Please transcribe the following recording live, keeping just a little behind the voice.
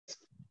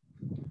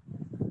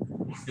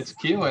It's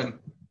queuing.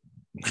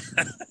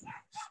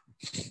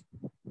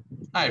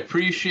 I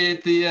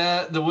appreciate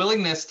the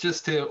willingness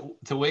just to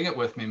wing it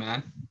with me,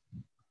 man.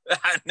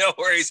 No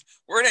worries.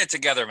 We're in it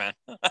together, man.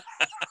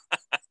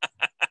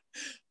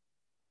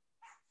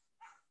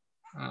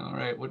 All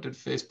right. What did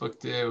Facebook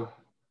do?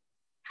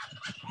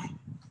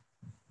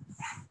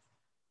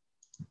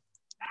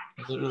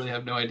 I literally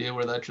have no idea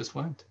where that just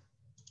went.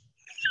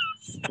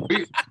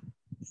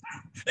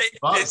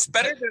 It's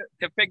better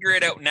to figure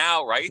it out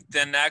now, right?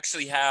 Than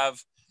actually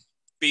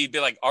be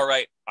like, all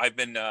right, I've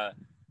been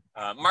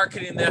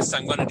marketing this.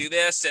 I'm going to do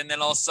this. And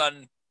then all of a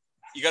sudden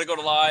you got to go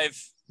to live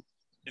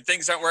and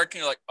things aren't working.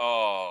 You're like,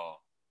 oh,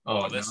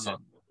 no.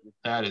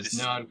 That is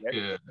not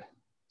good.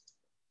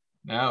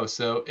 No.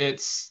 So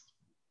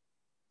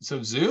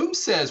Zoom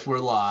says we're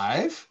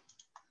live.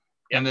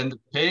 Yep. And then the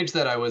page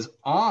that I was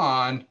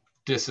on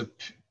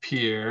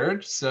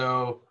disappeared.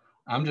 So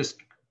I'm just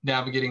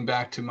navigating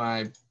back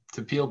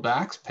to Peel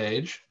Back's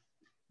page.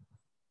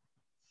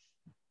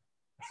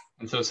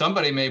 And so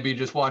somebody may be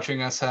just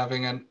watching us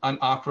having an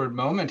awkward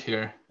moment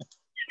here.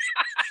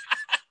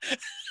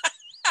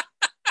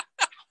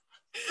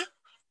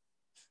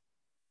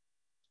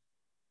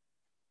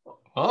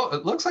 Oh,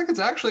 it looks like it's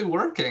actually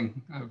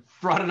working. I've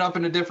brought it up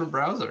in a different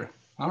browser.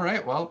 All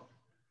right, well,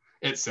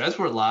 it says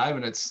we're live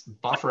and it's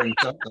buffering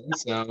something,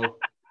 so.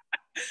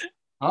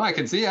 Oh, I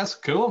can see us.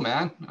 Cool,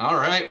 man. All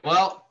right,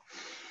 well,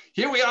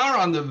 here we are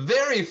on the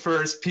very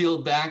first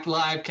Peeled Back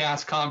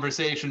LiveCast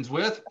conversations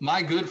with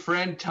my good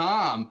friend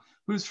Tom,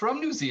 who's from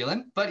New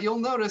Zealand, but you'll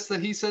notice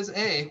that he says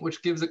A,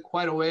 which gives it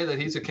quite away that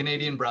he's a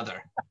Canadian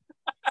brother.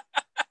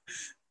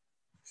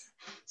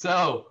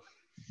 So,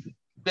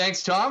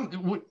 thanks, Tom.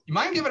 Would you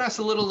mind giving us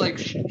a little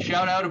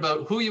shout out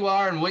about who you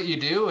are and what you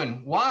do,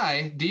 and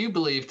why do you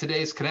believe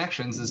today's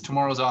connections is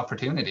tomorrow's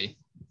opportunity?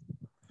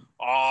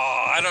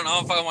 Oh, I don't know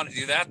if I want to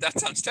do that. That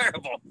sounds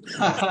terrible.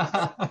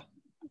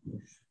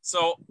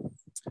 So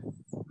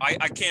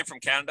I came from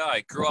Canada.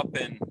 I grew up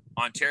in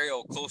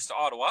Ontario, close to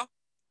Ottawa.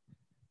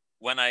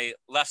 When I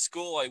left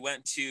school, I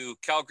went to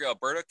Calgary,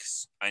 Alberta,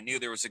 because I knew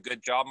there was a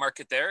good job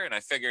market there, and I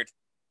figured,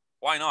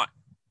 why not?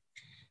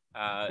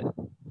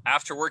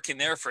 After working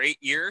there for 8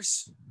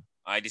 years,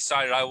 I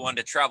decided I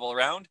wanted to travel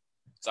around.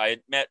 So I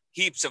had met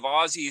heaps of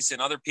Aussies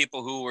and other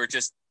people who were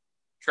just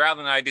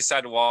traveling. I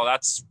decided, well,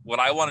 that's what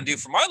I want to do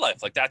for my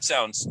life. Like, that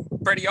sounds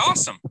pretty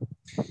awesome.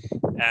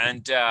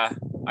 And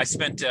I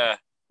spent a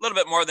little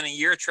bit more than a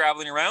year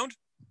traveling around,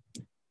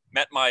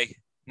 met my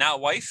now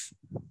wife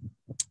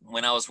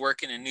when I was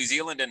working in New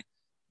Zealand, and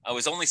I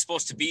was only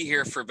supposed to be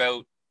here for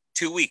about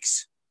 2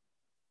 weeks.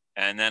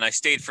 And then I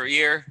stayed for a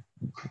year,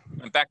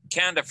 went back to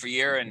Canada for a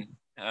year, and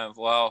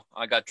well,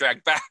 I got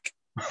dragged back.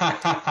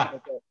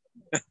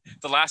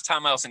 The last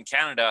time I was in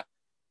Canada,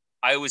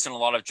 I was in a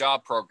lot of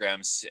job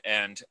programs,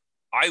 and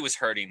I was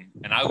hurting,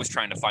 and I was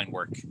trying to find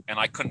work, and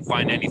I couldn't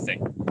find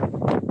anything.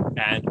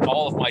 And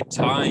all of my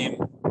time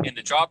in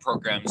the job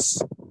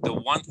programs, the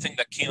one thing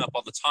that came up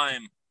all the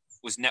time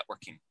was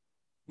networking.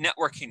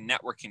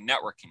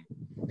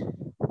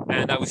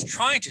 And I was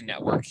trying to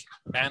network,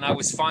 and I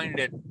was finding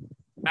it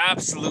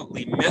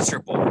absolutely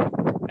miserable,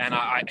 and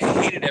I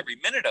hated every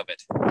minute of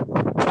it.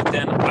 But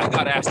then I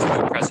got asked to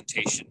do a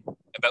presentation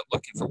about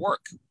looking for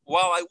work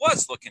while I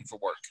was looking for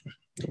work.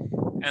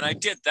 And I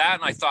did that,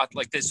 and I thought,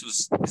 like, this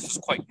was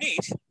quite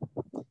neat.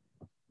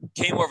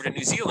 Came over to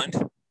New Zealand,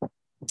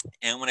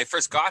 and when I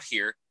first got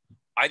here,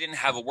 I didn't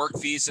have a work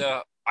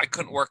visa. I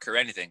couldn't work or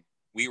anything.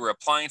 We were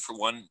applying for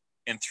one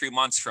in 3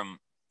 months from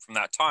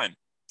that time.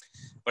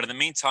 But in the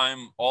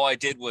meantime, all I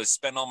did was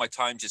spend all my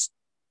time just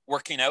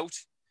working out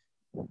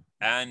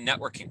and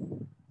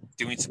networking,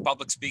 doing some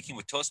public speaking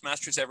with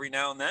Toastmasters every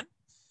now and then.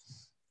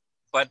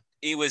 But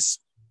it was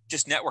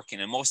just networking,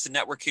 and most of the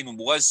networking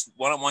was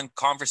one-on-one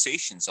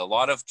conversations, a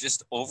lot of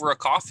just over a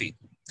coffee.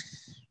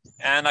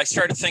 And I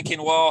started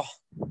thinking, well,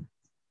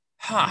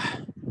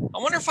 I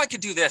wonder if I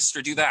could do this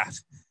or do that.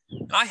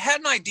 And I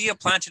had an idea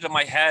planted in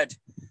my head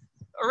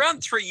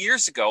around 3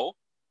 years ago,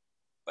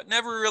 but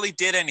never really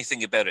did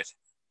anything about it.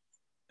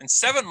 And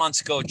 7 months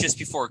ago, just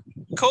before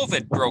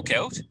COVID broke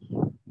out,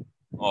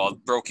 well,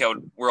 it broke out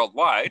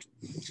worldwide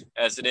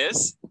as it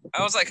is,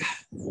 I was like,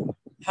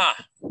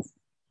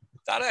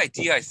 that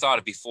idea I thought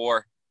of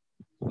before,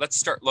 let's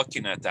start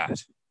looking at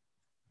that.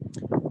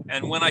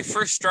 And when I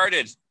first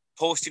started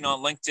posting on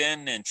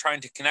LinkedIn and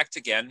trying to connect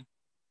again,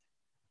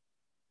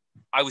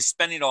 I was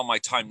spending all my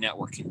time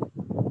networking.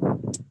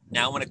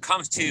 Now, when it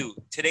comes to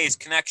today's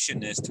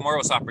connection is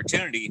tomorrow's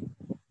opportunity,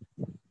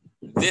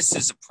 this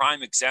is a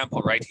prime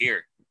example right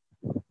here.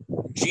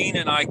 Gene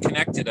and I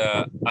connected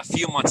a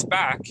few months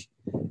back,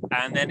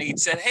 and then he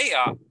said, hey,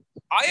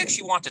 I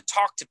actually want to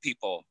talk to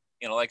people,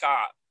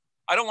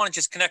 I don't want to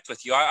just connect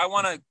with you. I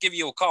want to give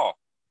you a call.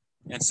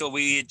 And so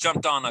we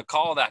jumped on a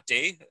call that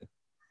day.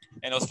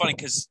 And it was funny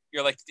because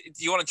you're like,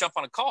 do you want to jump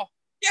on a call?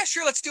 Yeah,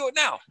 sure. Let's do it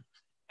now.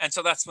 And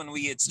so that's when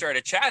we had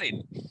started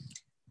chatting.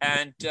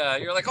 And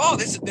you're like, oh,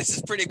 this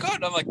is pretty good.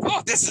 And I'm like,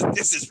 oh, this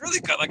is really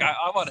good. Like,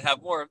 I want to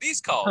have more of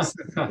these calls.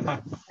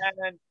 And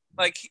then,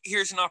 like,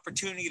 here's an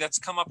opportunity that's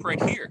come up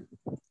right here.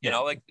 you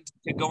know, like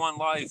to go on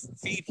live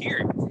feed here.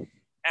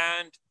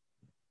 And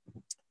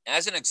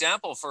as an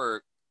example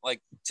for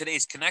like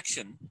today's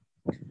connection,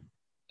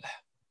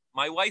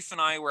 my wife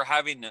and I were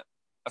having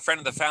a friend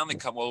of the family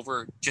come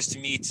over just to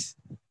meet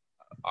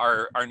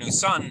our new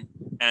son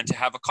and to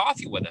have a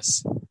coffee with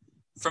us.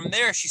 From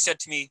there, she said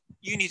to me,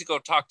 you need to go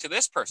talk to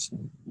this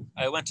person.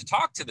 I went to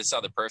talk to this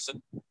other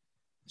person.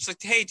 She's like,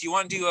 hey, do you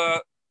want to do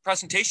a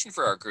presentation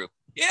for our group?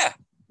 Yeah.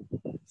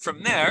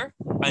 From there,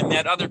 I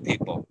met other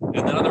people,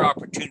 and then other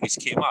opportunities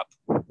came up.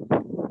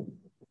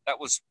 That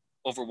was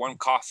over one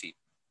coffee.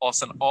 All of a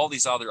sudden, all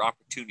these other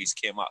opportunities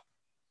came up.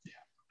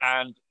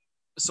 And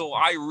so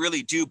I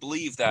really do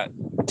believe that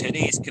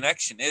today's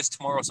connection is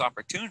tomorrow's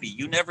opportunity.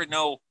 You never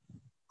know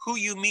who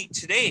you meet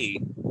today,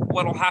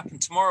 what'll happen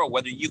tomorrow,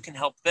 whether you can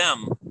help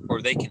them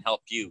or they can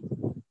help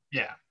you.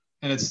 Yeah.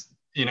 And it's,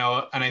 you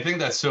know, and I think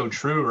that's so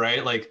true,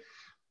 right? Like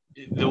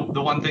the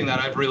one thing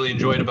that I've really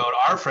enjoyed about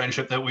our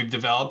friendship that we've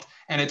developed,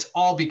 and it's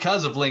all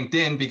because of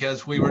LinkedIn,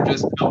 because we were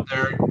just out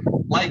there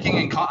liking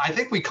and I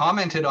think we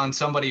commented on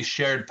somebody's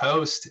shared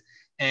post,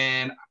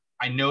 and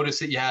I noticed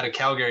that you had a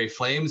Calgary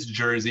Flames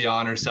jersey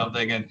on or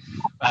something, and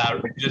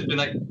just been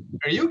like,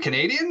 are you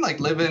Canadian, like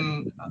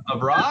living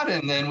abroad?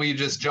 And then we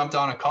just jumped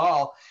on a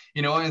call,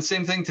 you know, and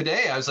same thing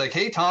today. I was like,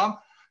 hey, Tom,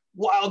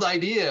 wild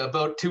idea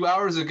about 2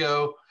 hours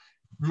ago.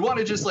 You want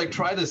to just like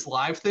try this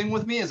live thing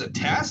with me as a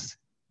test?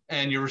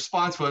 And your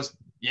response was,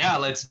 yeah,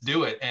 let's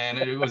do it. And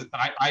it was,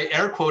 I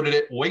air quoted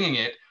it, winging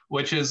it,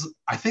 which is,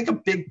 I think, a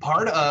big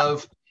part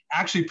of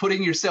actually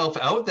putting yourself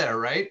out there,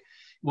 right?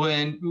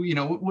 When, you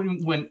know,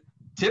 when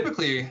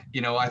typically,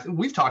 you know, I think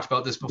we've talked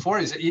about this before,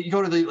 is you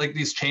go to the, like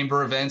these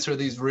chamber events or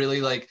these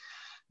really like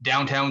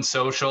downtown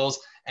socials,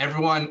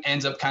 everyone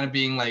ends up kind of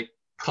being like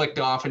clicked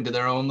off into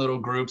their own little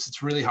groups.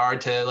 It's really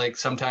hard to like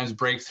sometimes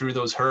break through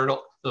those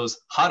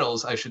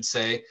huddles, I should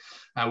say,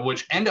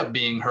 which end up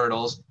being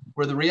hurdles,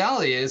 where the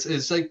reality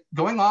is like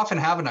going off and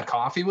having a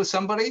coffee with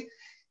somebody,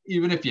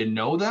 even if you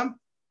know them,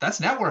 that's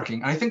networking.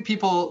 And I think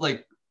people,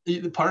 like,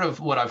 part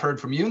of what I've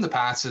heard from you in the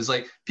past is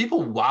like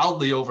people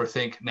wildly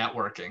overthink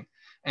networking,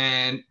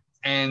 and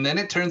then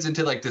it turns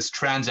into like this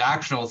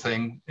transactional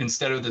thing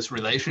instead of this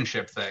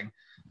relationship thing.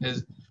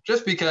 Is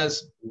just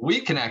because we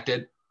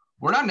connected,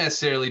 we're not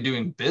necessarily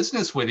doing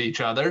business with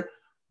each other,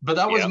 but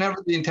that was never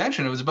the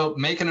intention. It was about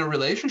making a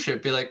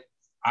relationship. Be like,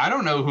 I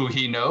don't know who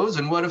he knows,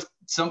 and what if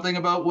something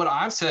about what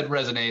I've said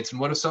resonates, and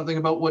what if something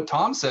about what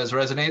Tom says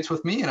resonates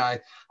with me, and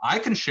I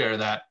can share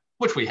that,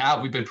 which we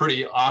have. We've been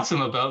pretty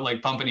awesome about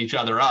like pumping each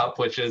other up,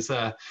 which is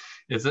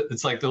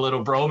it's like the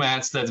little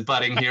bromance that's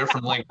budding here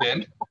from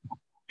LinkedIn.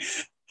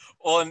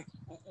 Well, and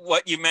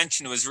what you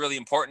mentioned was really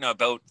important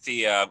about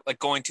the like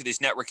going to these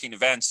networking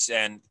events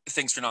and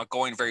things are not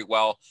going very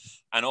well,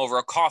 and over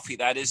a coffee,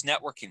 that is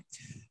networking.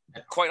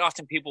 Quite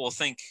often people will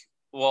think,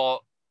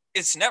 well,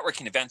 it's a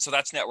networking event, so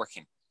that's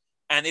networking.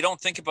 And they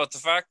don't think about the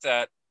fact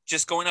that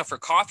just going out for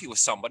coffee with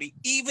somebody,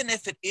 even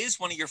if it is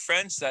one of your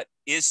friends, that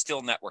is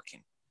still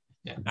networking.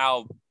 Yeah.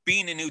 Now,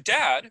 being a new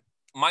dad,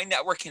 my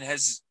networking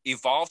has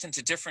evolved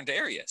into different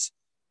areas.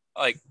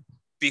 Like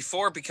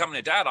before becoming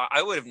a dad,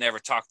 I would have never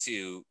talked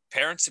to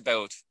parents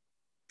about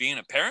being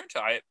a parent.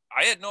 I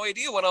had no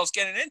idea what I was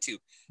getting into.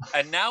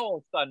 And now all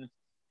of a sudden,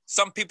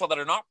 some people that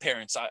are not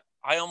parents,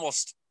 I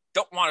almost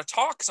don't want to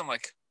talk because I'm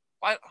like,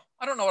 I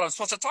don't know what I'm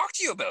supposed to talk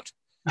to you about.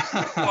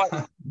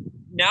 But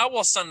now all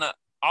of a sudden,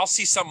 I'll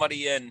see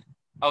somebody I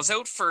was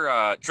out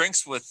for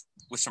drinks with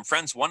some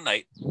friends one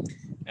night,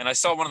 and I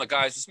saw one of the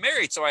guys was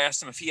married, so I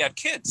asked him if he had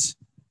kids.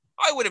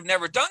 I would have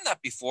never done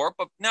that before,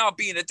 but now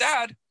being a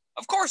dad,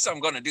 of course I'm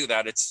going to do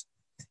that.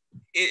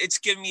 It's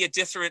given me a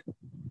different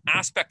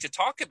aspect to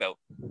talk about.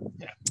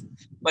 Yeah.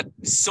 But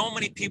so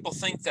many people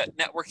think that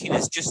networking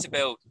is just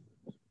about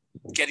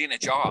getting a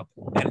job,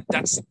 and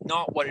that's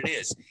not what it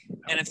is.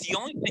 And if the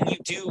only thing you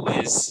do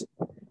is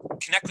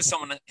connect with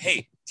someone,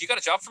 hey, do you got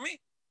a job for me?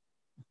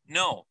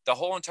 No, the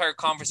whole entire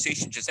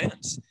conversation just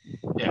ends.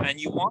 Yeah. And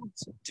you want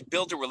to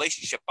build a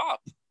relationship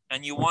up,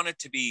 and you want it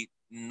to be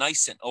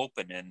nice and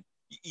open, and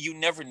you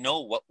never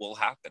know what will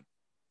happen.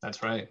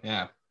 That's right.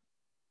 Yeah.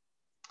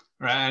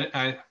 Right.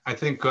 I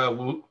think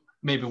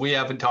maybe we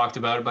haven't talked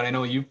about it, but I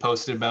know you've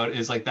posted about it,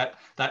 is like that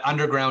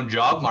underground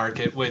job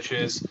market, which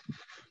is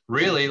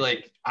really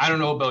like, I don't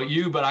know about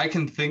you, but I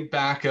can think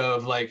back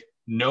of like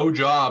no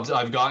jobs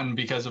I've gotten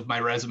because of my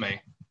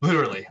resume.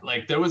 Literally,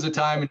 like there was a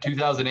time in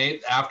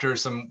 2008 after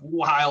some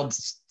wild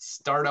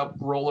startup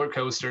roller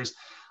coasters,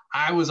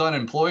 I was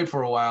unemployed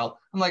for a while.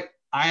 I'm like,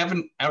 I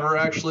haven't ever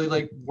actually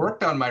like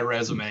worked on my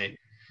resume.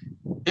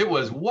 It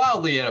was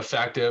wildly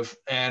ineffective,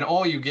 and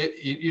all you get,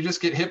 you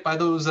just get hit by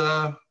those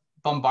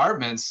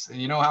bombardments.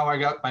 And you know how I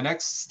got my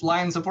next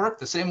lines of work?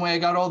 The same way I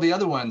got all the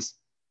other ones,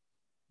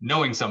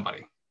 knowing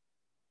somebody.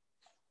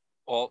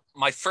 Well,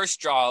 my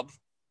first job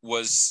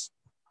was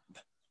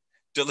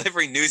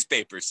delivering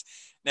newspapers.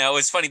 Now,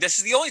 it's funny. This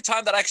is the only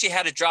time that I actually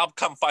had a job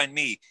come find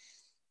me.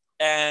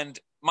 And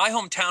my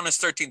hometown is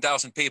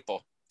 13,000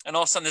 people. And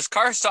all of a sudden, this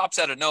car stops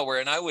out of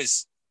nowhere. And I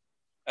was,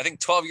 I think,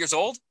 12 years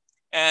old.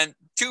 And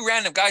two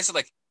random guys are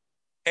like,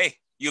 hey,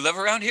 you live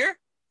around here?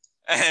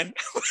 And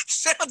it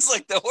sounds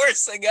like the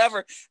worst thing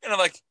ever. And I'm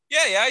like,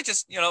 yeah, I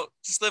just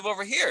live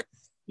over here.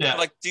 Yeah. I'm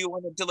like, do you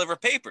want to deliver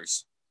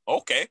papers?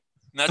 Okay.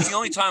 And that's the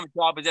only time a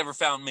job has ever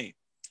found me.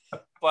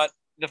 But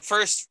the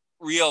first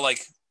real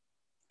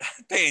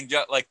paying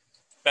job,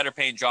 better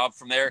paying job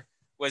from there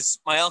was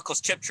my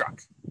uncle's chip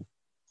truck.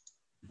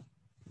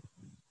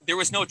 There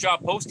was no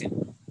job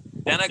posting.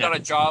 Then I got a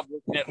job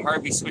working at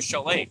Harvey Swiss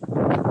Chalet.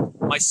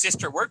 My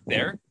sister worked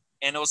there,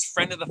 and it was a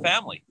friend of the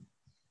family.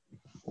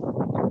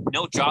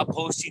 No job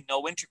posting,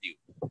 no interview.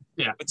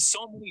 Yeah. But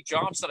so many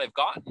jobs that I've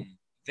gotten,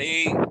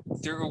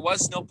 there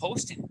was no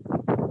posting.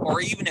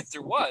 Or even if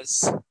there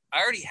was,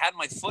 I already had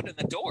my foot in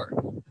the door.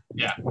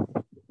 Yeah.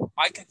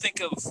 I can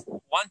think of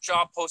one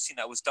job posting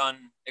that was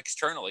done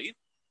externally,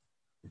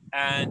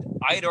 and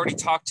I had already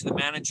talked to the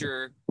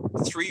manager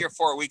 3 or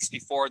 4 weeks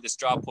before this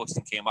job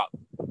posting came up.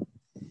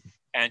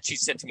 And she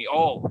said to me,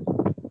 "Oh,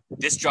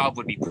 this job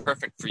would be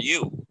perfect for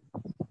you."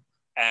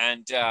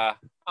 And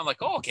I'm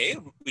like, "Oh, okay."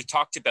 We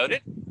talked about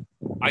it.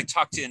 I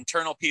talked to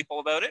internal people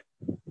about it.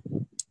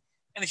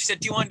 And then she said,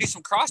 "Do you want to do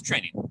some cross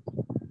training?"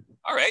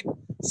 All right.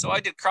 So I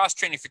did cross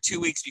training for 2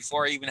 weeks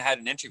before I even had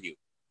an interview.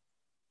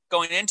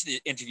 Going into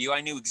the interview,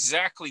 I knew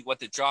exactly what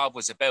the job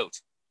was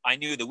about. I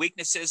knew the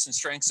weaknesses and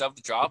strengths of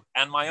the job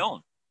and my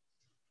own.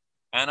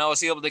 And I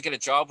was able to get a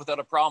job without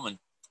a problem. And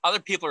other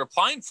people are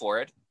applying for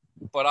it,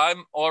 but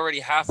I'm already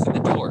half in the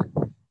door.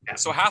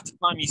 So half the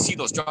time you see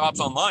those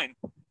jobs online,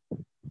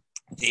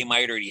 they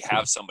might already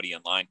have somebody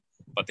in line,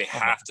 but they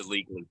have to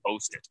legally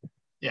post it.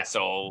 Yeah.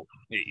 So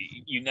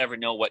you never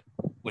know what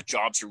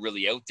jobs are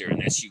really out there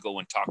unless you go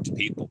and talk to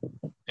people.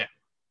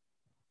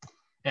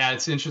 Yeah,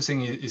 it's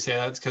interesting you say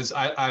that because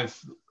I've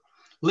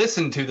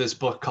listened to this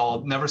book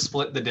called Never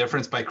Split the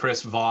Difference by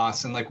Chris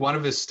Voss. And one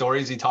of his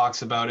stories he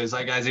talks about is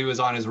as he was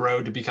on his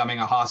road to becoming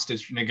a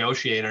hostage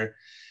negotiator,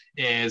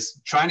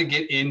 is trying to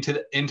get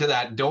into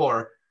that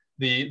door.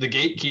 The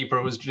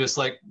gatekeeper was just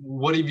like,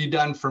 "What have you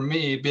done for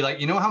me?" Be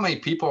like, "You know how many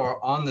people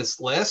are on this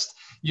list?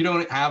 You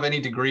don't have any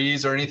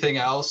degrees or anything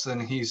else."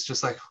 And he's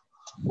just like,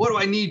 "What do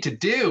I need to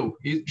do?"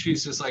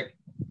 She's just like,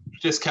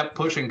 just kept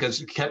pushing because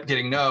she kept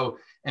getting no.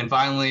 And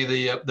finally,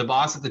 the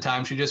boss at the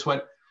time, she just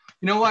went,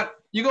 "You know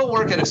what? You go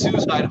work at a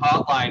suicide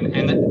hotline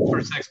and then for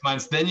 6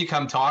 months, then you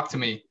come talk to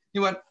me." He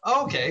went,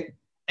 "Oh, okay."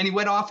 And he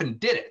went off and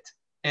did it.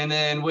 And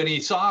then when he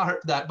saw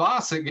that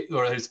boss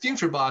or his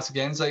future boss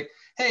again, he's like,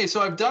 "Hey,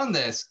 so I've done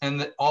this."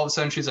 And all of a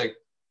sudden she's like,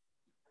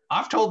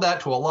 "I've told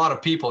that to a lot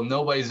of people.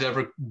 Nobody's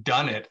ever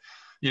done it."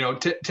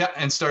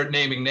 And start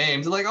naming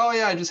names. Like, "Oh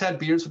yeah, I just had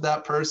beers with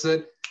that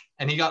person."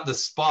 And he got the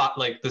spot,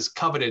 this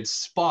coveted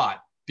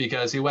spot,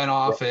 because he went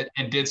off it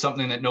and did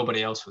something that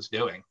nobody else was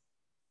doing.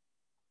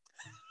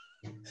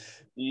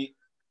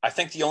 I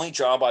think the only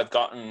job I've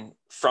gotten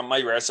from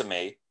my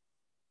resume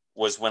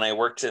was when I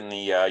worked in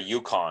the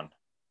Yukon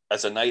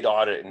as a night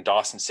audit in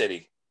Dawson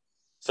City.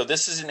 So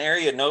this is an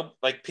area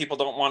people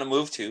don't want to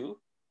move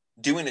to,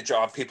 doing a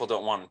job people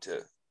don't want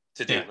them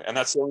to do. Yeah. And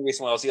that's the only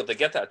reason why I was able to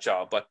get that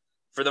job. But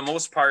for the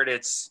most part,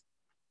 it's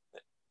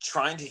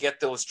trying to get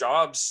those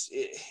jobs.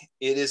 It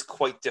is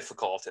quite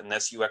difficult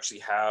unless you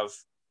actually have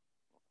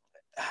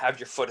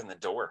your foot in the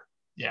door.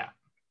 Yeah.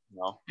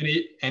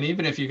 And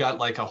even if you got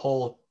a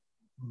whole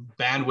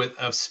bandwidth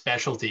of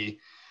specialty,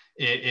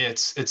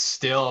 it's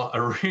still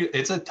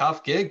it's a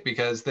tough gig,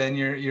 because then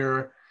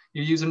you're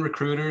using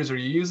recruiters or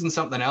you're using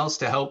something else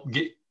to help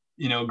get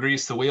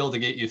grease the wheel to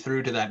get you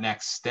through to that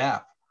next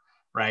step,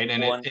 right?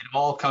 And it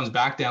all comes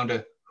back down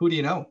to, who do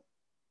you know?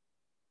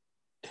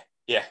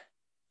 Yeah.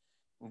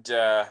 And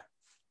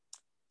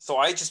so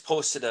I just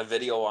posted a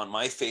video on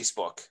my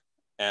Facebook,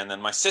 and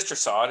then my sister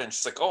saw it and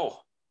she's like,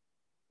 "Oh,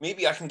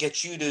 maybe I can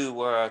get you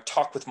to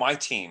talk with my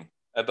team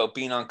about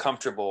being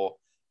uncomfortable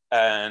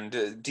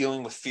and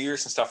dealing with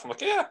fears and stuff." I'm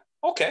like, "Yeah,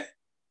 okay."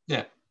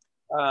 Yeah.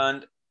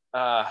 And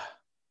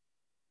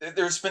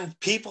there's been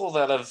people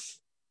that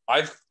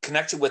I've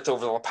connected with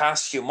over the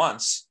past few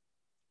months,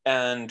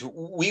 and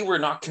we were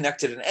not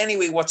connected in any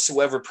way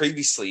whatsoever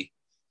previously.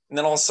 And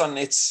then all of a sudden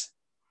it's,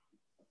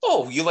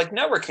 "Oh, you like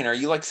networking, or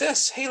you like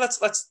this? Hey,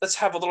 let's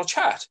have a little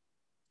chat."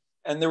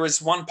 And there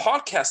was one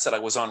podcast that I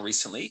was on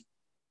recently,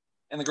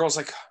 and the girl's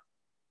like,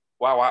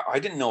 "Wow, I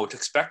didn't know what to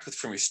expect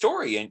from your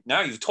story, and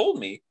now you've told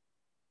me.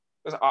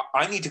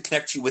 I need to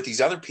connect you with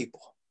these other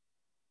people."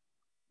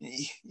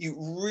 You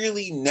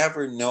really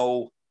never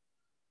know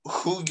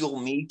who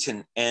you'll meet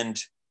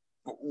and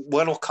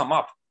what'll come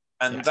up.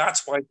 And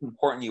that's why it's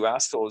important you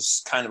ask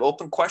those kind of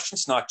open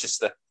questions, not just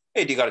the,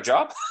 "Hey, do you got a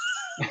job?"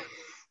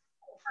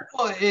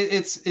 Well,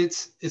 it's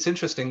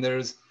interesting.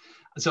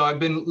 So I've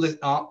been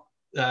listening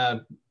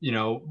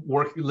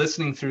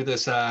through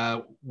this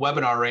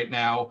webinar right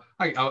now,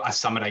 a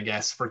summit, I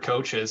guess, for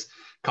coaches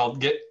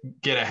called Get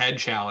Ahead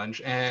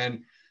Challenge.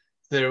 And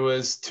there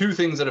was two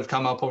things that have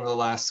come up over the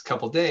last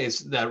couple of days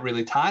that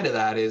really tie to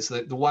that. Is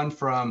that the one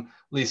from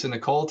Lisa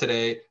Nicole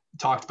today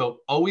talked about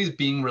always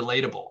being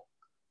relatable,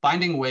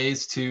 finding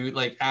ways to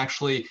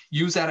actually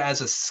use that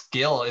as a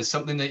skill, is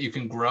something that you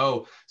can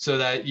grow so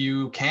that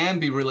you can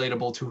be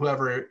relatable to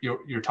whoever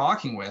you're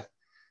talking with.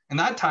 And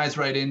that ties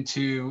right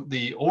into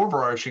the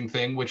overarching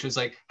thing, which is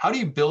like, how do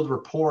you build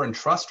rapport and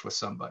trust with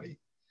somebody?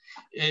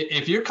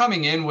 If you're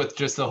coming in with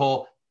just the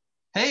whole,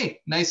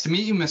 hey, nice to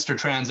meet you, Mr.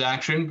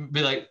 Transaction,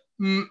 be like,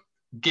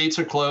 gates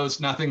are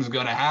closed, nothing's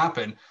going to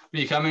happen. But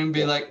you come in and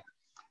be like,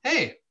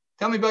 hey,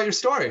 tell me about your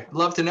story. I'd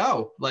love to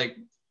know. Like,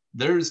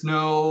 there's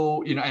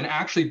no, and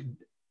actually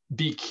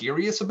be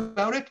curious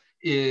about it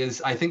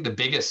is, I think, the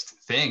biggest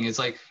thing. Is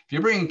like, if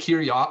you're bringing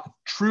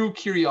true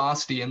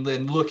curiosity and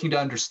then looking to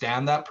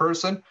understand that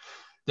person,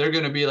 they're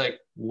going to be like,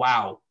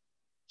 wow,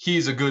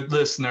 he's a good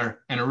listener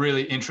and a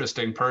really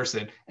interesting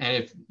person.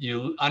 And if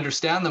you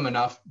understand them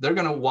enough, they're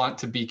going to want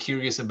to be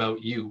curious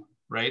about you,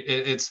 right?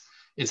 It's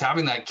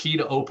having that key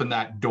to open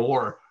that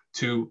door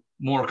to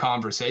more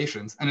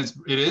conversations. And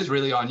it is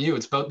really on you.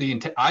 It's about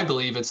I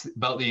believe it's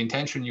about the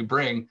intention you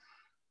bring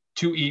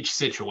to each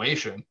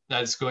situation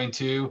that's going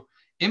to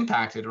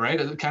impact it,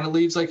 right? It kind of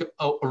leaves like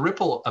a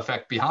ripple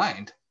effect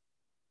behind.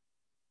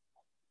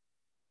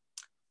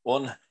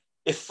 Well,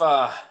 if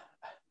the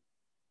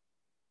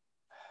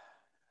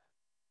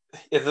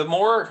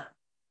more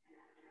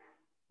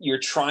you're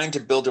trying to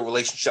build a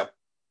relationship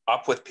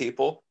up with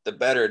people, the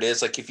better it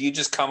is. Like if you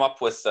just come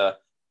up with,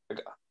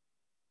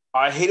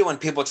 I hate it when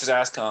people just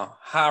ask,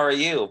 how are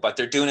you? But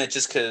they're doing it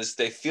just because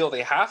they feel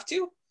they have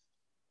to.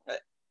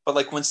 But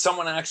like when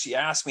someone actually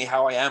asks me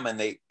how I am and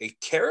they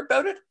care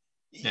about it,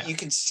 you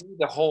can see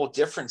the whole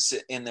difference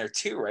in there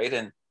too, right?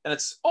 And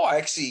it's, I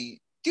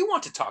actually do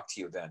want to talk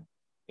to you then,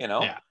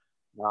 Yeah.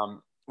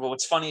 Well,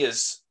 what's funny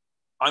is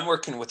I'm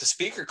working with a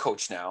speaker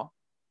coach now.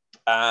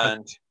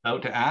 And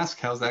about to ask,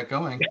 how's that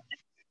going?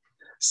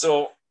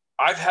 So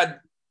I've had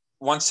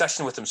one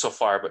session with him so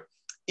far, but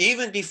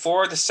even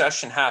before the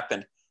session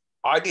happened,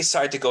 I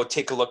decided to go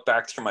take a look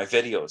back through my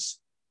videos.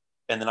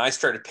 And then I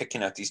started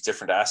picking out these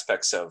different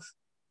aspects of,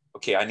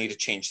 okay, I need to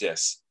change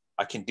this.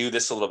 I can do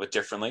this a little bit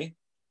differently.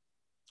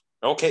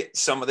 Okay,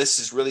 some of this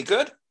is really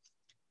good.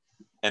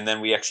 And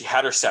then we actually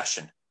had our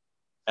session.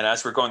 And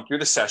as we're going through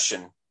the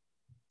session,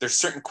 there's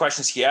certain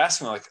questions he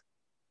asked me, like,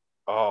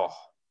 now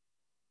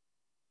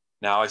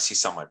I see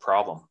some of my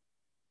problem.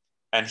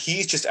 And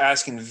he's just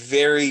asking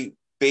very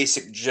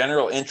basic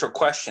general intro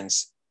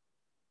questions.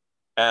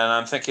 And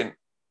I'm thinking,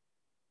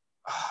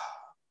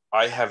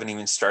 I haven't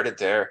even started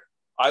there.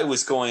 I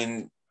was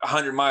going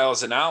 100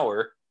 miles an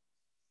hour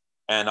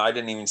and I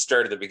didn't even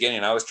start at the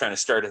beginning. I was trying to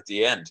start at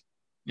the end.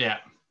 Yeah.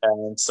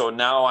 And so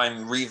now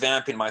I'm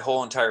revamping my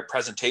whole entire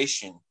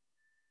presentation.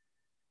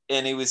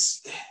 And it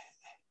was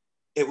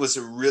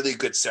a really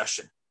good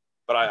session.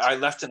 But I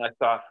left and I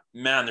thought,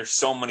 man, there's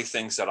so many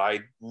things that I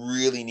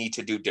really need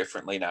to do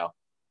differently now.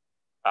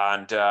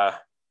 And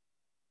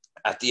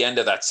at the end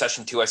of that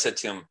session too, I said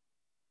to him,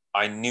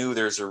 I knew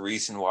there's a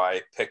reason why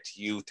I picked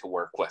you to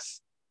work with.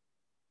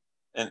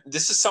 And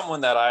this is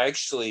someone that I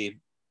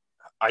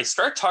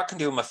started talking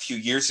to him a few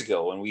years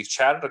ago, and we've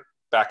chatted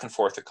back and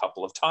forth a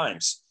couple of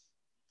times.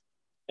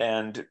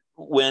 And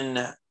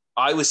when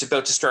I was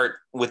about to start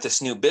with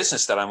this new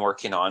business that I'm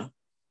working on,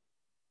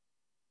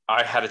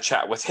 I had a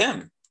chat with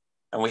him.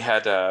 And we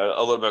had a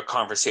little bit of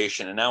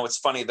conversation. And now it's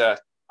funny that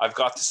I've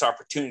got this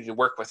opportunity to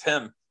work with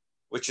him,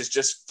 which is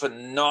just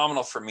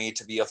phenomenal for me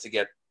to be able to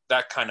get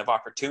that kind of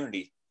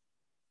opportunity.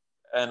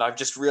 And I've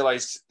just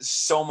realized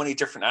so many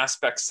different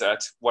aspects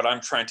that what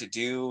I'm trying to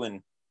do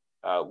and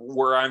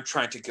where I'm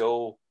trying to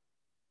go.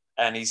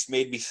 And he's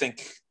made me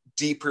think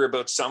deeper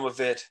about some of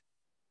it.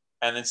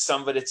 And then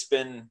some of it, it's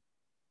been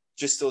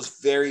just those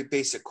very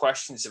basic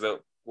questions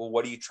about, well,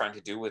 what are you trying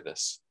to do with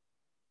this?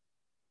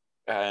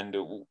 And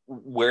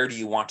where do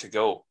you want to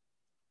go?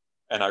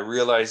 And I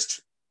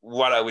realized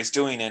what I was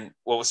doing. And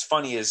what was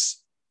funny is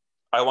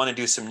I want to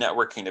do some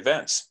networking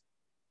events.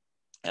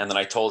 And then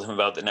I told him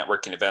about the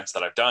networking events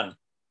that I've done.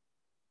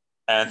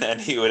 And then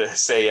he would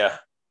say,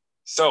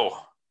 so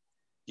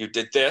you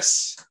did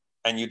this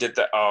and you did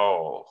that.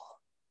 Oh,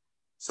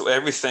 so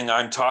everything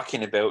I'm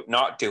talking about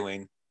not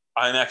doing,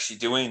 I'm actually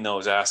doing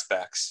those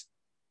aspects.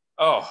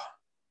 Oh.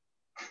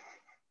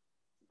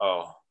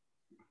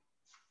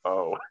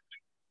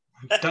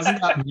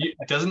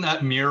 Doesn't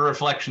that mirror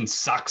reflection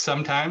suck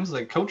sometimes?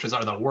 Like coaches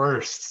are the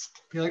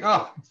worst. You're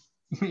like,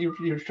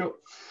 you're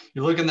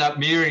looking in that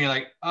mirror and you're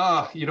like,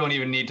 you don't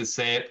even need to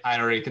say it. I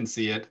already can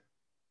see it.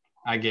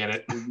 I get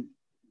it.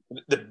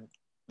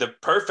 The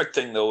perfect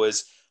thing though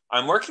is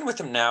I'm working with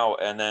him now,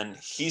 and then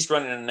he's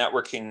running a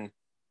networking,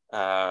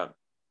 a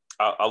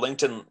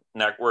LinkedIn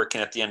networking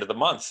at the end of the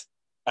month,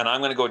 and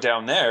I'm going to go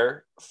down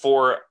there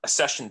for a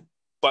session,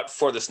 but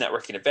for this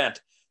networking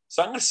event.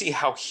 So I'm going to see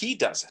how he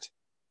does it.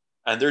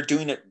 And they're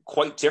doing it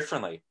quite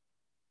differently.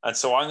 And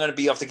so I'm going to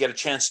be able to get a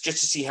chance just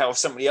to see how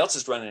somebody else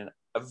is running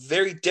a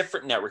very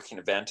different networking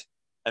event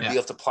and be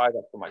able to apply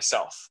that for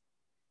myself.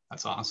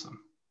 That's awesome.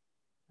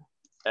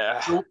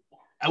 And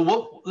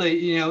what,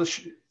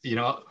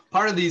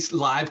 part of these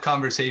live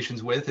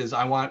conversations is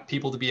I want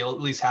people to be able to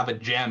at least have a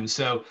gem.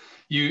 So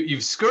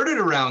you've skirted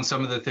around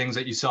some of the things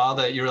that you saw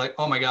that you're like,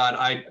 oh my God,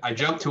 I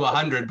jumped to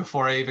 100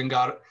 before I even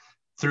got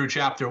through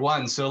chapter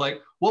 1. So like,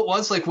 what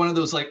was like one of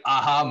those like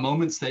aha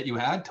moments that you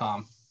had,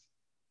 Tom?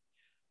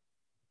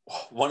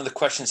 one of the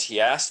questions he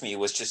asked me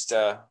was just,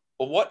 well,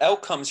 what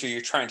outcomes are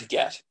you trying to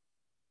get?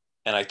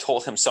 And I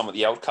told him some of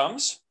the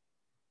outcomes,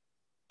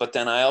 but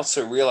then I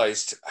also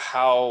realized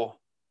how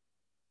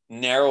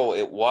narrow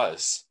it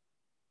was,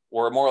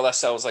 where more or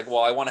less I was like,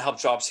 well, I want to help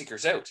job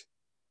seekers out,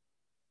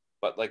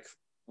 but like,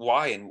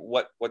 why and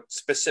what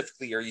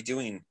specifically are you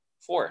doing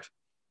for it?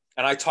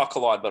 And I talk a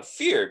lot about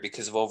fear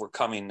because of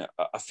overcoming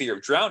a fear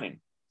of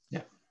drowning.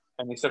 Yeah.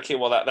 And he said, okay,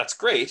 well, that's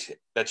great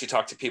that you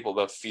talk to people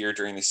about fear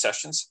during these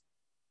sessions,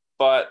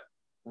 but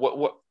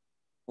what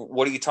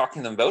are you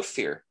talking to them about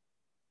fear?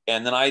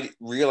 And then I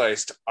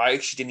realized I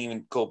actually didn't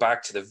even go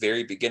back to the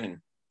very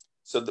beginning.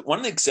 So one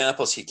of the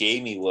examples he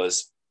gave me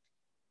was,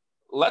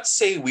 let's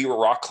say we were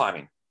rock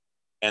climbing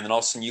and then all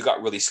of a sudden you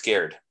got really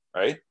scared,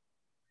 right?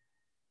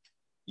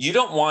 You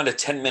don't want a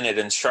 10-minute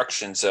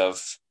instructions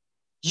of,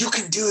 you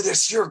can do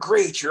this, you're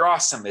great, you're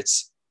awesome.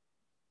 It's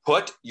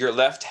put your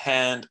left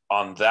hand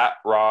on that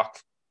rock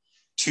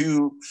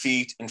 2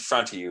 feet in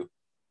front of you.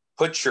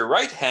 Put your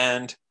right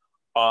hand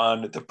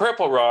on the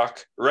purple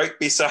rock right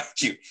beside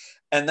you.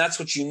 And that's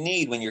what you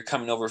need when you're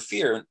coming over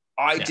fear. And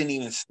I didn't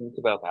even think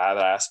about that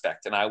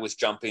aspect. And I was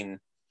jumping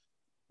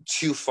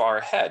too far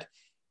ahead.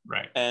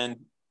 Right. And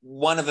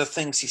one of the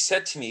things he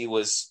said to me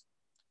was,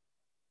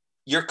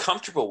 you're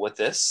comfortable with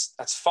this,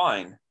 that's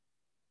fine.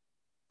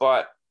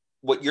 But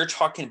what you're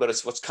talking about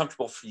is what's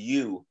comfortable for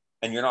you.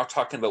 And you're not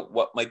talking about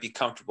what might be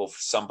comfortable for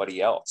somebody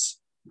else.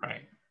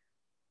 Right.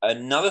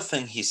 Another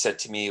thing he said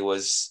to me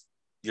was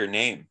your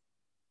name,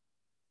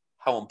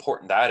 how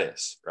important that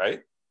is,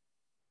 right?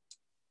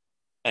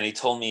 And he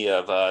told me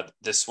of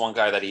this one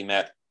guy that he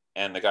met,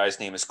 and the guy's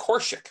name is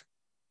Korshik.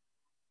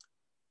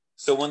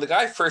 So when the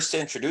guy first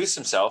introduced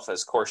himself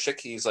as Korshik,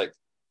 he's like,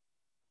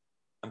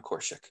 I'm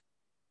Korshik.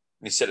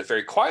 And he said it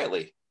very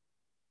quietly.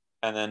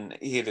 And then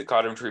he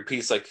got him to repeat,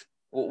 it's like,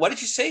 well, what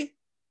did you say?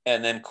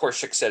 And then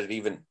Korshik said it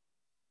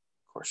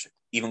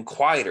even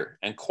quieter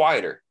and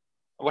quieter.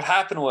 And what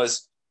happened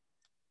was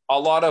a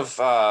lot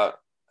of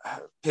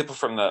people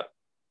from the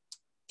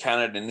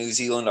Canada, New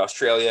Zealand,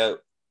 Australia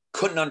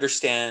couldn't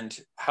understand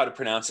how to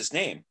pronounce his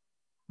name.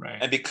 Right.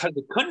 And because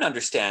they couldn't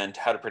understand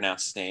how to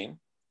pronounce his name,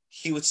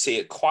 he would say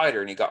it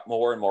quieter and he got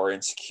more and more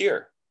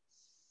insecure.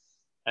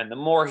 And the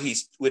more he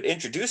would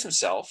introduce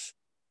himself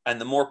and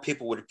the more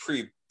people would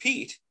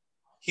repeat,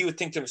 he would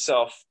think to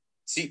himself,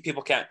 see,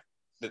 people can't,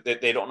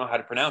 they don't know how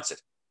to pronounce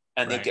it.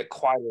 And they'd get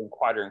quieter and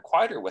quieter and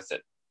quieter with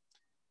it.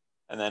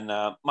 And then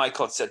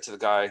Michael had said to the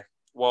guy,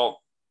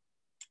 well,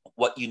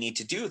 what you need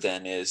to do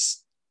then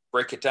is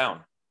break it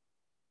down.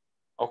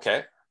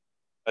 Okay,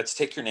 let's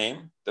take your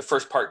name. The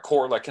first part,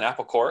 core, like an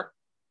apple core.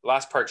 The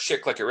last part,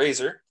 shik, like a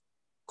razor.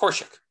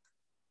 Korshik.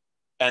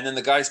 And then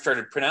the guy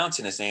started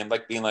pronouncing his name,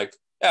 like being like,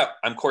 yeah,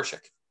 I'm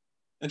Korshik.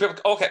 And people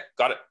like, okay,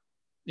 got it.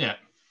 Yeah.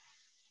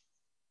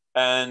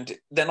 And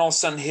then all of a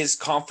sudden his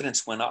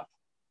confidence went up.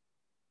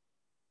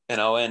 You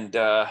know, and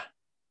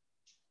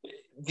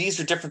these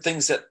are different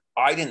things that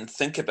I didn't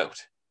think about.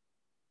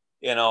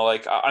 You know,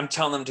 like I'm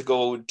telling them to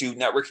go do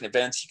networking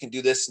events. You can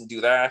do this and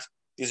do that.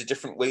 These are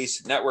different ways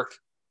to network.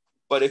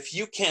 But if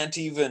you can't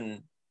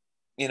even,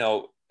 you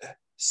know,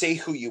 say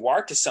who you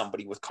are to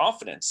somebody with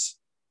confidence,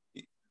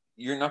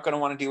 you're not going to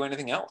want to do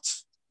anything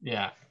else.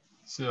 Yeah.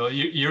 So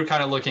you're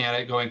kind of looking at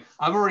it going,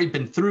 I've already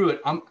been through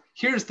it.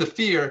 Here's the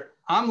fear.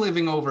 I'm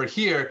living over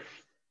here.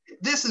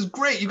 This is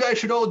great. You guys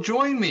should all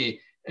join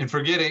me. And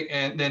forgetting,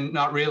 and then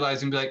not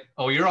realizing, be like,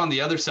 oh, you're on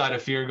the other side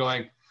of fear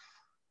going,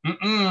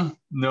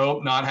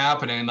 nope, not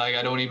happening. Like,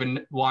 I don't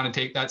even want to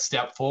take that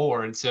step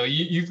forward. So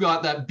you've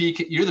got that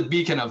beacon, you're the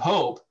beacon of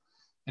hope.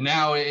 And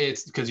now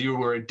it's because you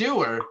were a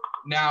doer.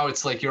 Now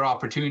it's like your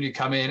opportunity to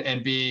come in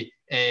and be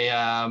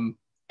a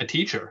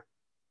teacher.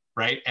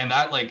 Right. And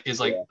that like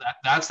is like,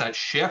 that's that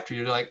shift.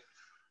 You're like,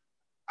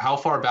 how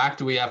far back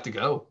do we have to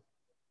go?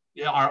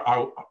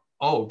 Yeah.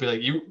 Be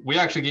like, we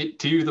actually get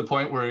to the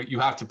point where you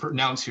have to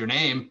pronounce your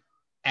name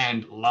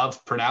and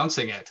love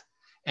pronouncing it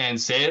and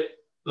say it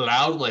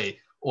loudly,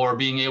 or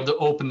being able to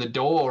open the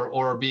door,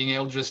 or being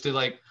able just to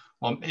like,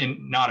 well,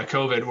 in not a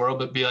COVID world,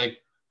 but be like,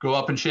 go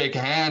up and shake a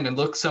hand and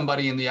look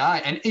somebody in the eye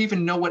and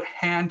even know what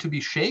hand to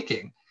be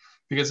shaking,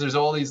 because there's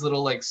all these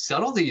little like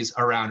subtleties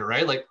around it,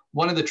 right? Like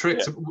one of the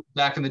tricks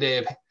back in the day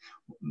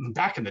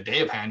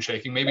of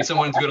handshaking, maybe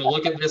someone's going to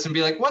look at this and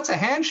be like, what's a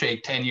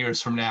handshake 10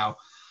 years from now?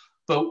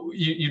 But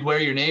you'd wear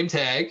your name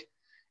tag,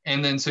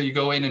 and then so you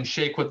go in and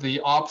shake with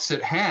the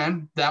opposite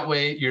hand. That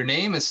way your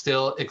name is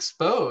still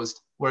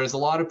exposed, whereas a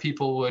lot of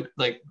people would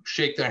like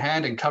shake their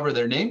hand and cover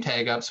their name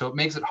tag up. So it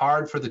makes it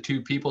hard for the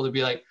two people to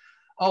be like,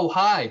 oh,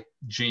 hi,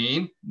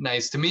 Gene,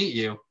 nice to meet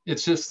you.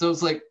 It's just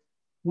those like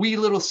wee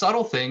little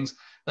subtle things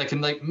that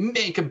can like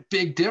make a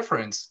big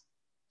difference.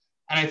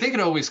 And I think it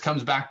always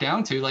comes back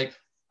down to like,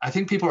 I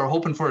think people are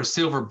hoping for a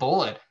silver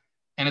bullet,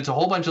 and it's a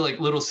whole bunch of like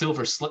little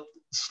silver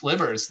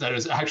slivers that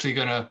is actually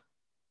going to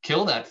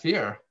kill that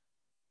fear.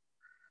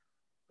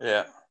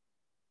 Yeah.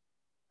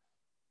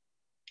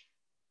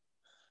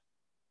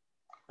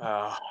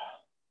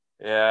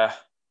 Yeah.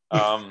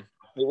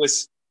 It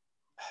was,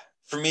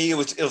 for me, it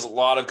was a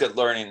lot of good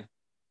learning.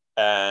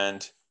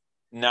 And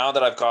now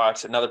that I've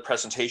got another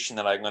presentation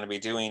that I'm going to be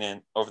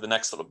doing over the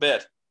next little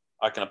bit,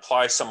 I can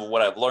apply some of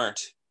what I've learned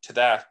to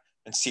that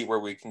and see where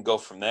we can go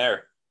from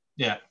there.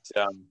 Yeah.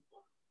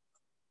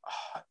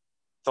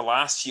 The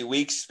last few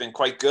weeks has been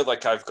quite good.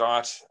 Like I've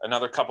got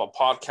another couple of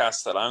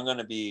podcasts that I'm going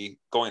to be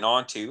going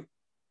on to,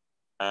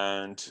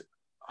 and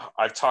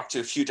I've talked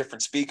to a few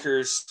different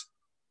speakers,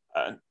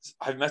 and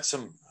I've met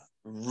some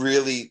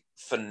really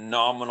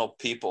phenomenal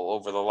people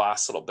over the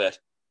last little bit.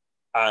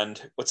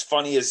 And what's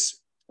funny is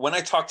when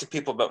I talk to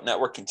people about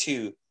networking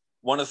too,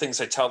 one of the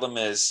things I tell them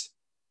is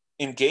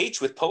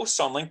engage with posts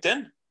on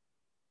LinkedIn.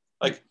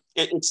 Like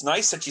it's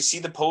nice that you see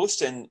the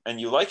post and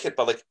you like it,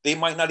 but like they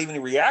might not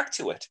even react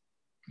to it.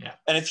 Yeah.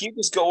 And if you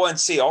just go and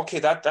say, okay,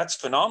 that's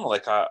phenomenal.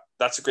 Like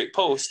that's a great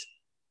post,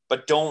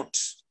 but don't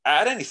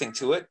add anything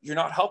to it, you're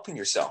not helping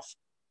yourself.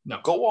 No.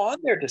 Go on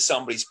there to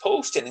somebody's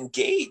post and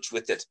engage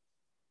with it.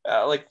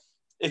 Like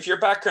if your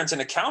background's in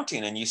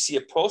accounting and you see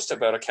a post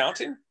about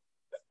accounting,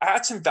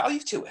 add some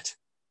value to it.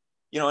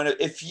 And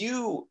if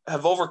you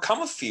have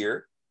overcome a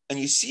fear and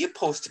you see a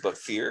post about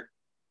fear,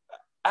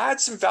 add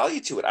some value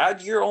to it.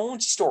 Add your own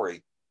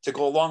story to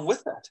go along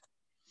with that.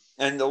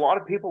 And a lot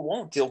of people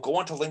won't. They'll go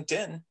onto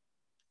LinkedIn,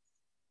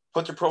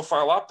 put their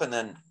profile up, and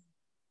then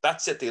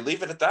that's it. They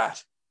leave it at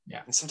that.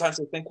 Yeah. And sometimes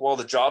they think, well,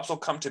 the jobs will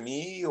come to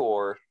me,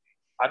 or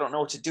I don't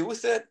know what to do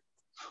with it.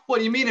 What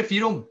do you mean if you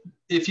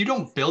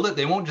don't build it,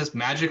 they won't just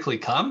magically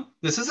come?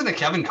 This isn't a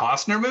Kevin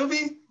Costner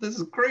movie. This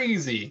is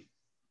crazy.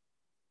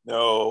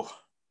 No,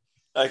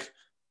 like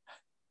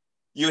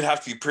you would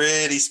have to be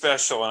pretty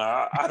special, and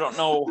I don't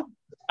know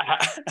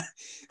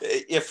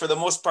if for the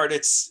most part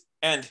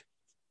and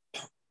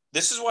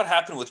this is what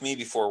happened with me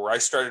before, where I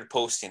started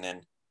posting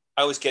and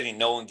I was getting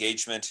no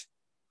engagement,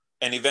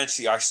 and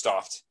eventually I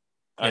stopped.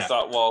 And I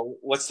thought, well,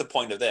 what's the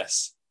point of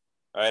this?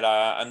 Right?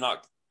 I'm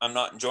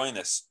not enjoying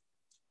this.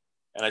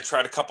 And I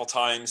tried a couple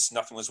times,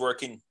 nothing was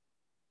working.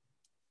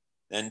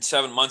 Then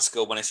 7 months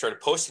ago, when I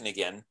started posting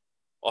again,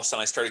 all of a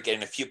sudden I started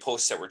getting a few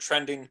posts that were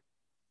trending,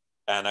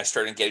 and I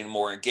started getting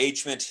more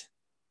engagement.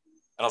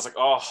 And I was like,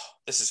 oh,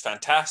 this is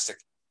fantastic.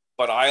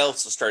 But I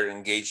also started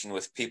engaging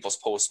with people's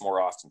posts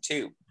more often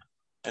too.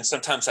 And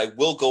sometimes I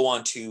will go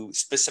on to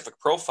specific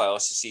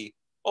profiles to see,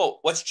 oh,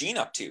 what's Gene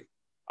up to?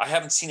 I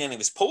haven't seen any of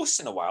his posts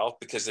in a while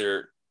because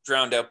they're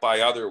drowned out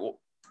by other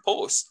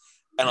posts.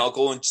 And I'll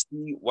go and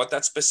see what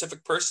that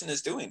specific person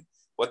is doing,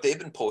 what they've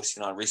been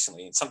posting on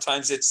recently. And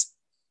sometimes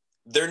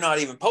they're not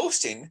even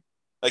posting.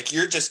 Like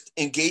you're just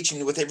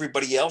engaging with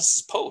everybody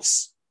else's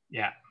posts.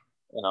 Yeah.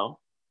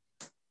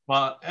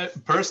 Well,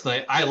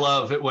 personally, I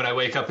love it when I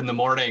wake up in the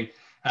morning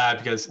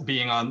because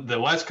being on the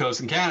West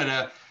Coast in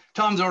Canada,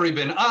 Tom's already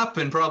been up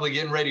and probably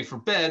getting ready for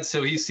bed.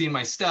 So he's seen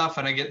my stuff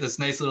and I get this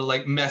nice little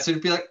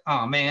message, be like,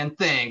 oh man,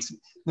 thanks.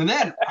 And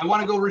then I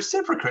want to go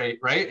reciprocate,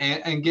 right?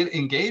 And get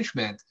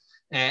engagement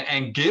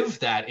and give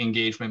that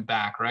engagement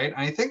back, right?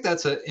 And I think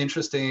that's an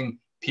interesting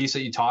piece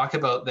that you talk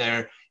about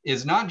there,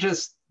 is not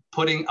just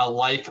putting a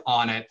like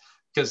on it,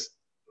 because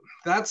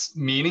that's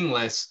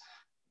meaningless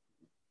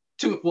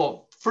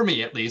for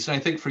me at least, and I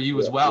think for you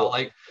as well.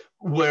 Like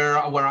where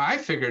I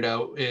figured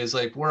out is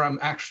like where I'm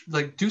actually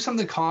like do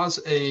something to cause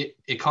a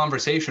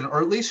conversation,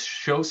 or at least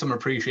show some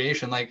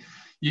appreciation. Like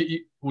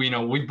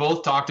we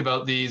both talked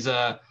about these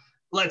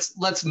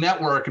let's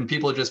network, and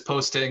people are just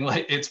posting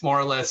like it's more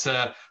or less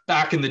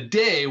back in the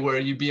day where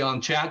you'd be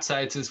on chat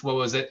sites is what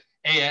was it,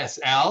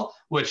 ASL,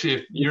 which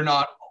if you're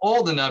not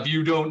old enough,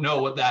 you don't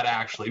know what that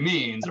actually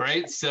means,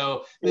 right?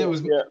 So it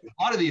was a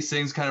lot of these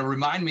things kind of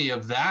remind me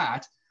of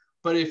that.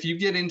 But if you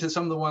get into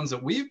some of the ones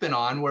that we've been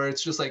on where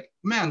it's just like,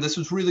 man, this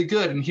was really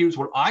good, and here's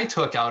what I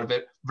took out of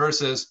it,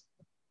 versus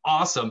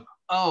awesome,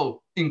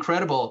 oh,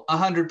 incredible,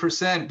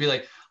 100%, be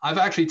like, I've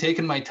actually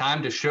taken my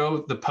time to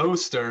show the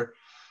poster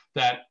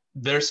that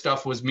their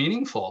stuff was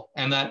meaningful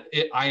and that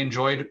I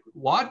enjoyed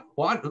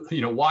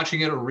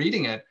watching it or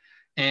reading it.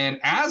 And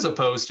as a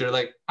poster,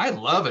 like I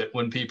love it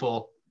when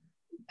people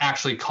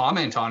actually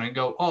comment on it and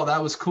go, oh,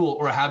 that was cool,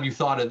 or have you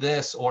thought of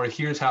this, or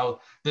here's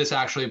how this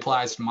actually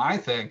applies to my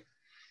thing.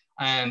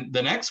 And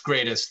the next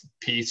greatest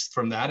piece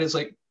from that is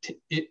like,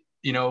 a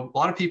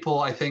lot of people,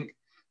 I think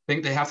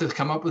they have to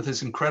come up with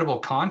this incredible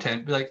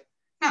content. Be like,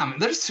 yeah, man,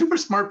 there's super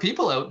smart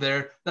people out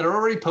there that are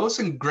already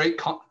posting great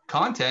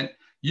content.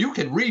 You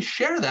can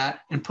reshare that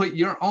and put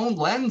your own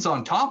lens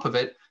on top of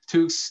it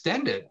to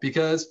extend it.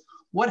 Because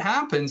what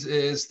happens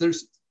is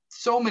there's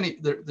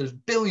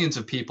billions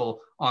of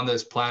people on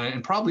this planet,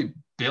 and probably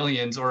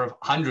billions or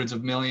hundreds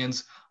of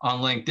millions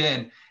on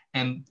LinkedIn.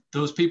 And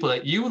those people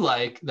that you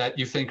like, that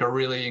you think are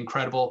really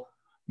incredible,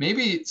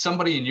 maybe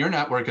somebody in your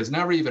network has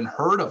never even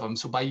heard of them.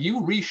 So by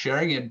you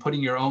resharing it and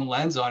putting your own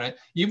lens on it,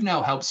 you've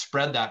now helped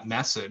spread that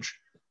message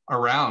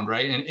around,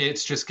 right? And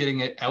it's just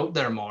getting it out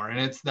there more. And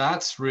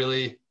that's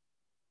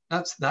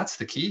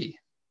the key.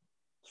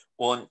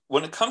 Well,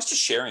 when it comes to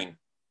sharing,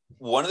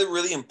 one of the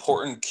really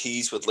important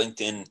keys with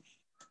LinkedIn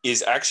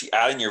is actually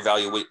adding your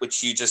value,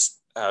 which you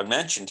just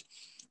mentioned.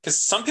 Because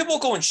some people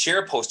go and share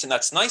a post, and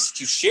that's nice that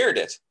you shared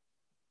it.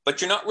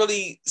 but you're not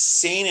really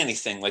saying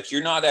anything. Like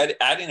you're not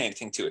adding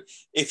anything to it.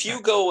 If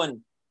you go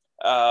and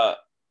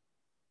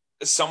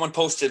someone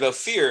posted about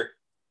fear,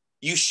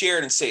 you share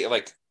it and say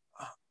like,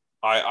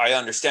 I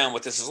understand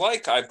what this is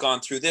like. I've gone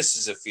through this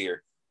as a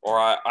fear, or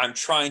I'm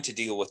trying to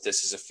deal with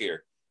this as a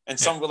fear. And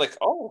someone will be like,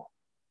 oh,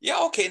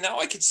 yeah, okay, now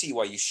I can see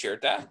why you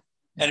shared that.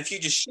 And if you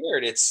just share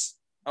it, it's,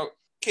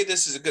 okay,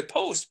 this is a good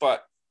post,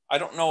 but I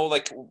don't know,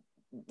 like,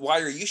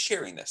 why are you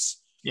sharing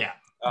this? Yeah.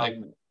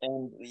 And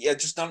yeah,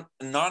 just not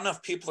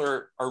enough people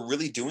are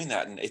really doing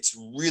that. And it's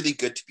really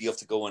good to be able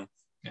to go and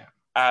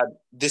add,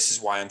 this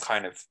is why I'm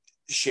kind of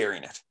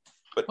sharing it.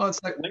 But well,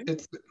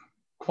 it's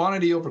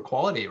quantity over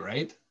quality,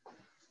 right?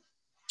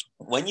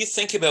 When you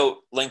think about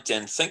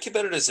LinkedIn, think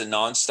about it as a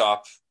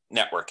nonstop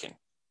networking.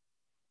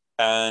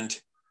 And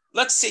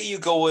let's say you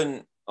go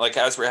in, like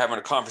as we're having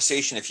a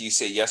conversation, if you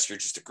say yes, you're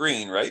just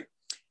agreeing, right?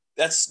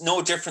 That's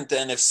no different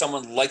than if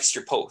someone likes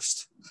your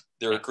post,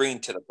 they're agreeing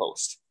to the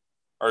post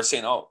or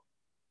saying, oh,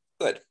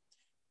 good.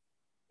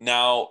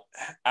 Now,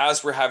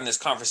 as we're having this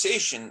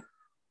conversation,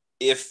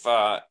 if,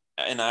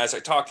 and as I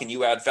talk and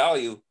you add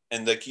value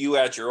and like you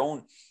add your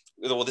own,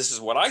 well, this is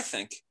what I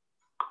think.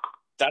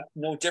 That's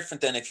no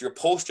different than if you're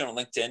posting on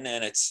LinkedIn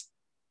and it's,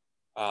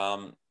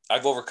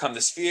 I've overcome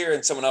this fear,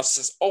 and someone else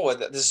says, oh,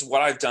 this is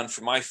what I've done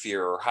for my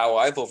fear or how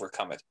I've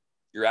overcome it.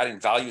 You're adding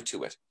value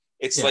to it.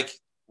 It's like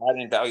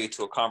adding value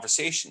to a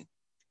conversation.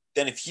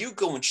 Then if you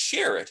go and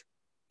share it,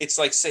 it's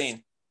like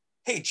saying,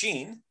 hey,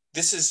 Gene,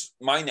 this is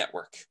my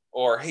network.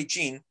 Or, hey,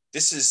 Gene,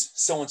 this is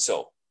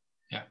so-and-so.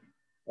 Yeah.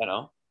 You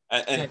know?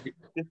 And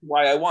this is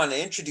why I want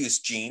to introduce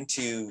Gene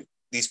to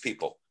these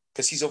people,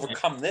 because he's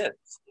overcome this.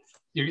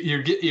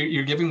 You're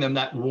giving them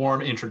that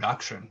warm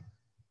introduction.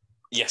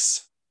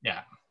 Yes.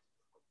 Yeah.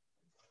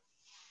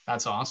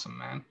 That's awesome,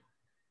 man.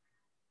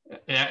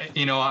 Yeah,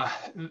 you know,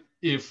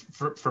 if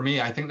for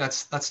me, I think that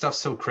stuff's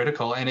so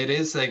critical, and it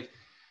is like,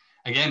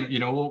 again, you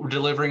know, what we're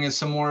delivering is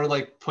some more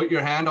like, put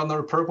your hand on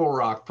the purple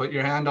rock, put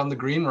your hand on the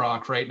green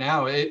rock right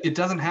now. It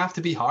doesn't have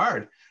to be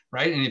hard,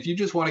 right? And if you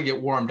just want to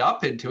get warmed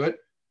up into it,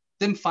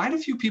 then find a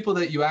few people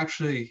that you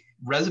actually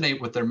resonate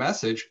with their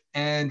message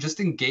and just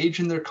engage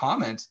in their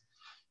comments.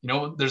 You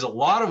know, there's a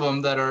lot of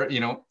them that are,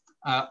 you know,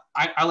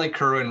 I like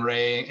Kerwin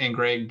Ray and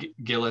Greg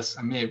Gillis.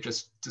 I may have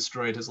just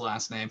destroyed his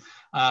last name.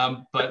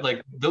 But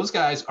like, those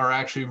guys are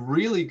actually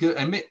really good.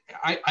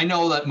 I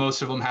know that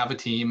most of them have a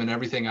team and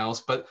everything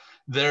else, but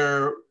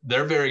their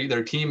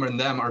team and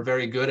them are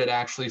very good at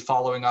actually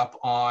following up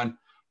on,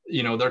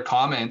 you know, their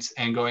comments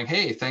and going,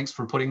 hey, thanks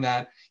for putting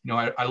that, you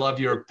know, I love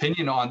your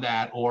opinion on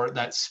that, or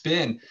that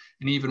spin.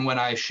 And even when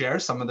I share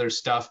some of their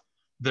stuff,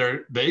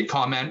 they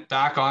comment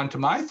back onto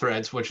my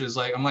threads, which is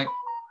like, I'm like,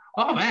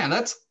 oh man,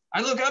 I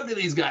look up to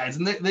these guys,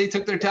 and they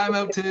took their time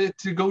out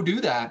to go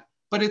do that.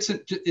 But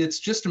it's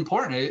just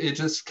important. It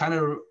just kind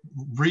of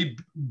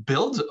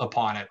rebuilds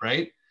upon it,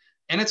 right?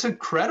 And it's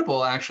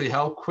incredible actually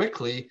how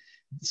quickly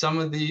some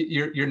of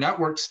your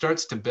network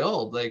starts to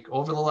build. Like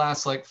over the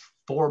last like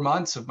 4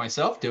 months of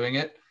myself doing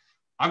it,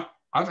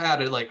 I've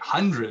added like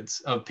hundreds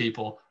of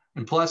people,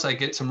 and plus I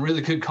get some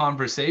really good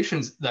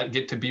conversations that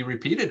get to be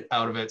repeated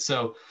out of it.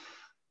 So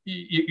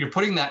you're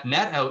putting that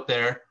net out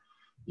there.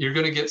 You're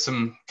going to get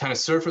some kind of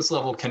surface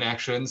level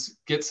connections,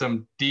 get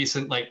some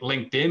decent like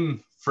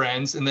LinkedIn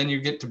friends, and then you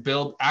get to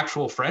build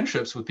actual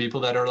friendships with people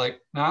that are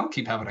like, no, I'll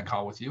keep having a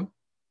call with you.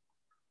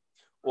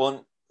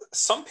 Well,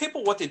 some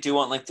people, what they do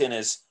on LinkedIn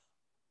is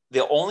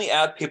they'll only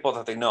add people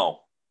that they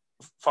know.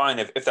 Fine.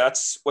 If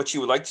that's what you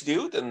would like to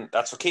do, then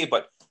that's okay.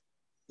 But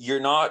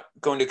you're not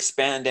going to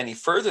expand any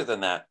further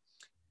than that.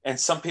 And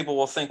some people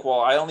will think,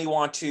 well, I only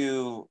want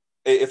to,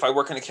 if I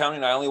work in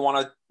accounting, I only want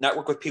to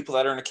network with people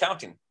that are in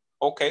accounting.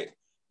 Okay.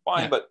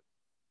 Fine, but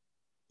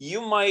you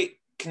might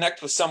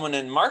connect with someone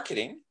in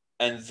marketing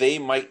and they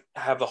might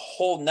have a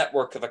whole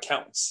network of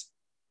accountants.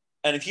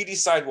 And if you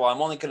decide, well,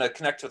 I'm only going to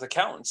connect with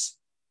accountants,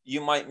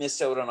 you might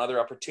miss out on other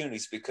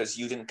opportunities because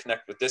you didn't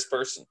connect with this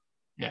person.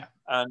 Yeah.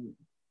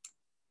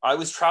 I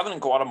was traveling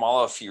in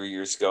Guatemala a few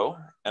years ago,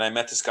 and I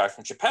met this guy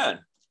from Japan.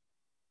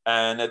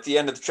 And at the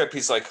end of the trip,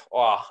 he's like,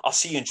 oh, I'll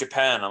see you in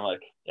Japan. I'm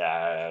like,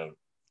 yeah,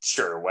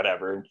 sure,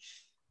 whatever.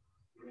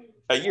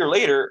 A year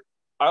later,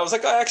 I was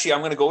like, oh, actually, I'm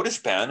going to go to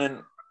Japan.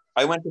 And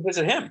I went to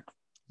visit him.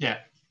 Yeah.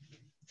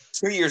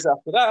 2 years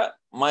after that,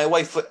 my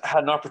wife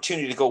had an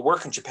opportunity to go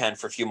work in Japan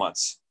for a few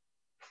months.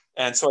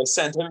 And so I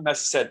sent him a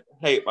message, said,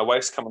 hey, my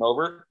wife's coming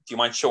over. Do you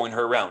mind showing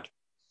her around?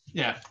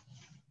 Yeah.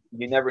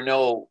 You never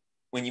know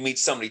when you meet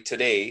somebody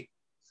today,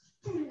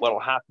 what'll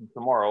happen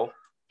tomorrow.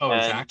 Oh,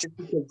 and exactly. Just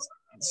because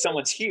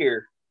someone's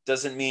here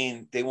doesn't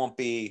mean they won't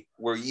be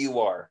where you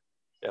are,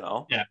 you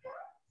know? Yeah.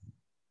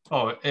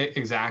 Oh,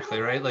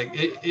 exactly. Right. Like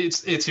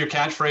it's your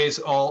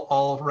catchphrase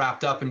all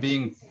wrapped up in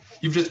being,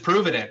 you've just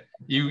proven it.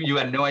 You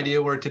had no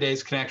idea where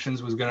today's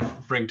connections was going to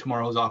bring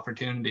tomorrow's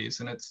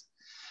opportunities.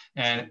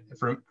 And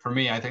for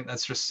me, I think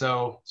that's just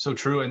so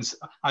true. And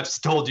I've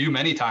told you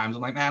many times,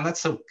 I'm like, man, that's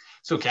so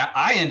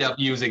I end up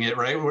using it,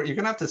 right? Where you're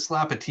going to have to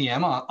slap a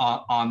TM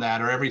on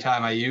that, or every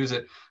time I use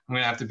it, I'm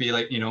going to have to be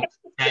like, you know,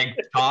 tag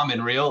Tom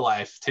in real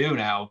life too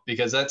now,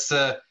 because that's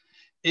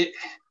it,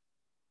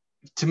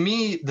 to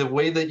me, the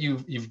way that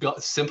you've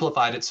got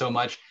simplified it so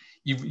much,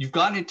 you've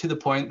gotten it to the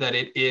point that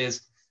it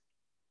is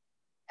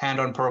hand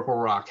on purple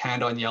rock,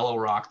 hand on yellow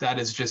rock. That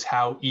is just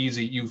how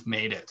easy you've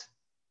made it.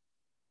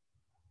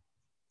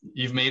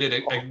 You've made it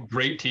a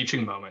great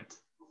teaching moment.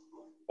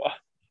 Well,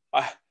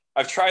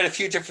 I've tried a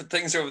few different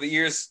things over the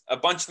years. A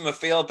bunch of them have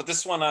failed, but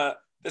this one I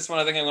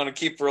think I'm going to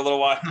keep for a little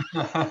while.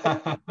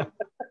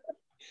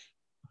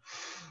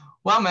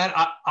 Well, man,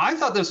 I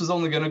thought this was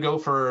only going to go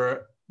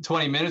for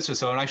 20 minutes or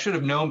so, and I should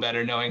have known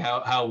better, knowing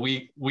how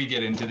we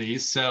get into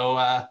these. So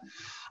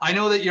I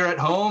know that you're at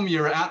home,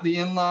 you're at the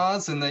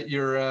in-laws, and that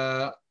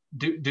you're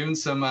doing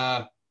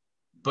some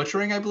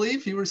butchering, I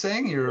believe you were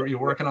saying. You're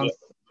working on,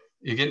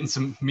 you're getting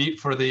some meat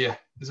for the,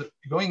 is it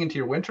going into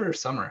your winter or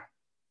summer?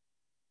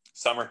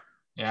 Summer.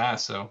 Yeah,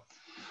 so.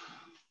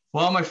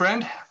 Well, my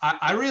friend,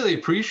 I really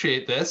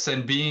appreciate this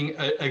and being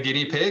a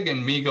guinea pig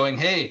and me going,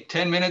 hey,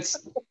 10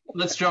 minutes,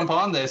 let's jump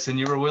on this. And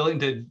you were willing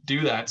to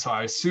do that. So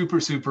I super,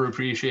 super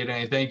appreciate it.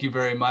 And thank you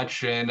very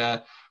much.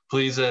 And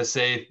please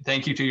say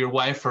thank you to your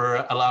wife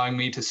for allowing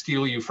me to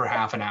steal you for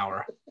half an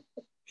hour.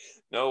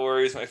 No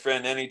worries, my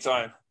friend,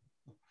 anytime.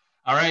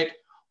 All right.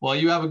 Well,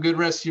 you have a good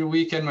rest of your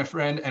weekend, my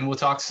friend, and we'll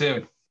talk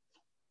soon.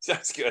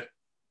 Sounds good.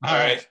 All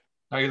right.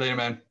 Talk to you later,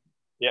 man.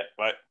 Yeah,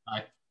 bye.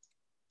 Bye.